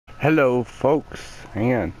Hello, folks.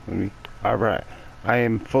 Hang on. Alright. I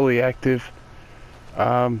am fully active.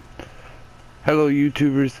 Um, hello,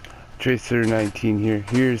 YouTubers. Tracer19 here.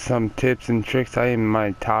 Here's some tips and tricks. I am in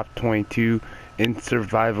my top 22 in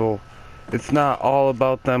survival. It's not all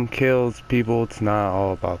about them kills, people. It's not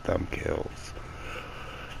all about them kills.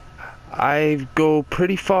 I go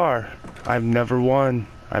pretty far. I've never won.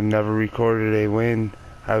 I've never recorded a win.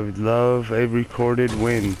 I would love a recorded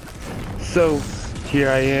win. So, here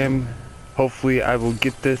I am. Hopefully I will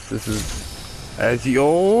get this. This is,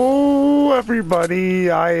 everybody,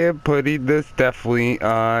 I am putting this definitely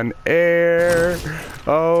on air.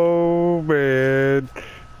 Oh, man.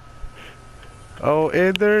 Oh,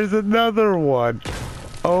 and there's another one.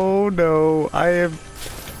 Oh, no.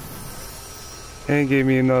 And gave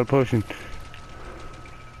me another potion.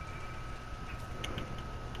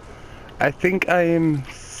 I think I am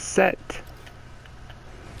set.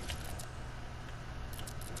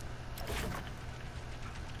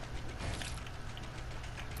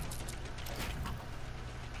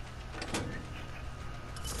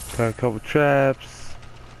 Got a couple traps.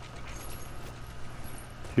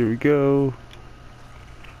 Here we go.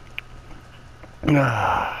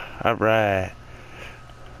 Alright.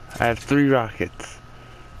 I have 3 rockets.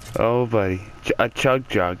 Oh, buddy. A chug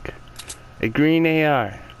jug. A green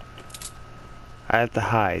AR. I have to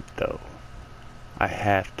hide, though. I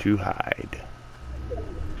have to hide.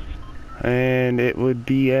 And it would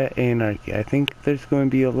be at Anarchy. I think there's going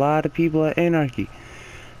to be a lot of people at Anarchy.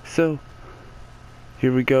 So,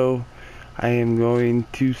 here we go. I am going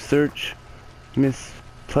to search Miss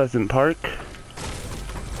Pleasant Park.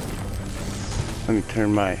 Let me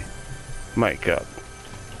turn my mic up.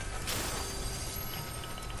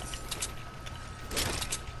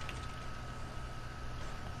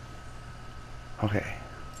 Okay.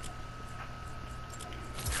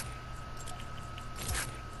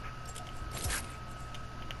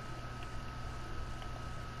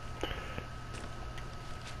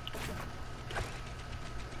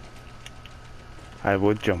 I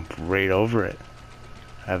would jump right over it.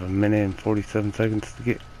 I have 1 minute and 47 seconds to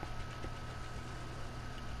get.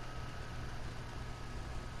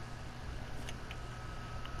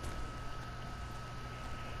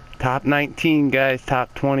 Top 19, guys.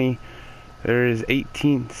 Top 20. There is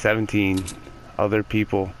 17 other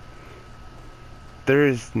people. There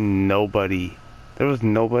is nobody. There was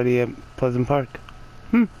nobody at Pleasant Park.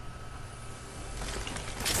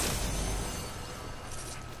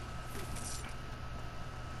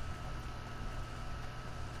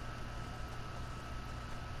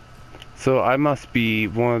 So I must be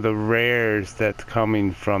one of the rares that's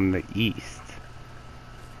coming from the east.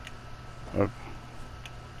 Or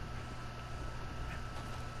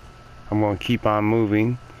I'm going to keep on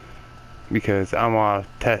moving because I want to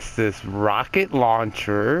test this rocket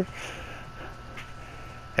launcher.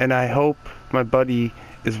 And I hope my buddy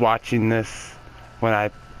is watching this when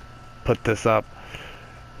I put this up.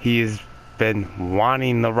 He has been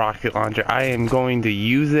wanting the rocket launcher. I am going to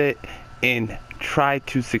use it and try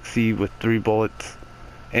to succeed with 3 bullets.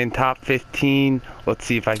 In top 15, let's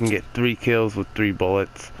see if I can get 3 kills with 3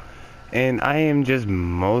 bullets. And I am just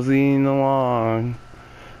moseying along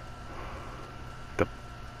the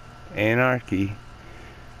Anarchy.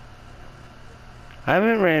 I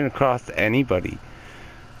haven't ran across anybody.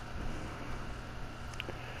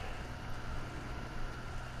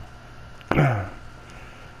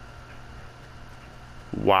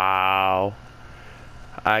 Wow.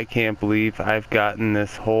 I can't believe I've gotten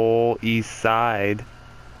this whole east side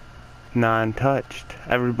non-touched.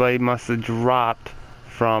 Everybody must have dropped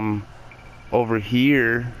from over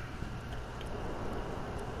here.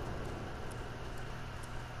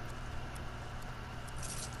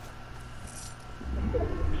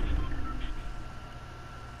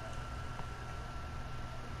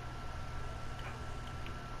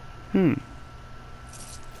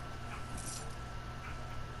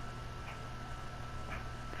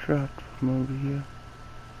 Dropped from over here.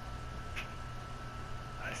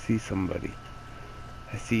 I see somebody.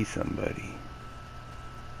 I see somebody.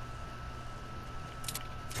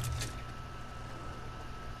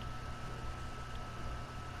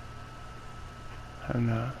 I'm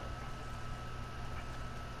not.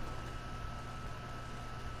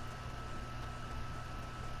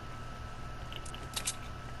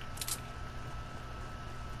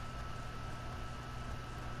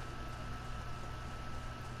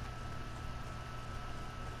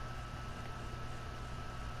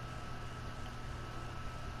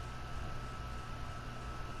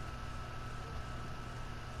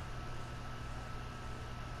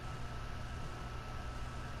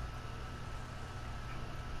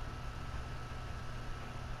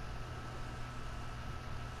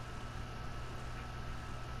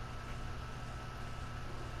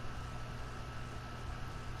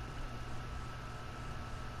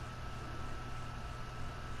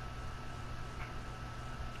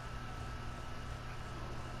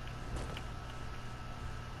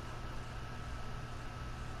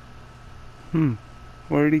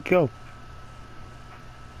 Where'd he go?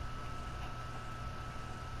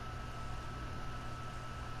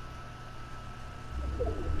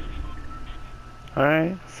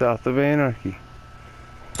 Alright, south of Anarchy.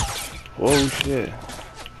 Whoa, shit.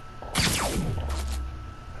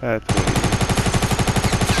 That's what he is.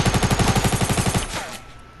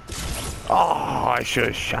 Oh, I should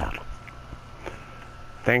have shot him.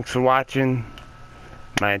 Thanks for watching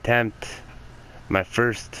my attempt, my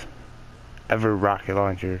first ever rocket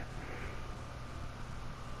launcher.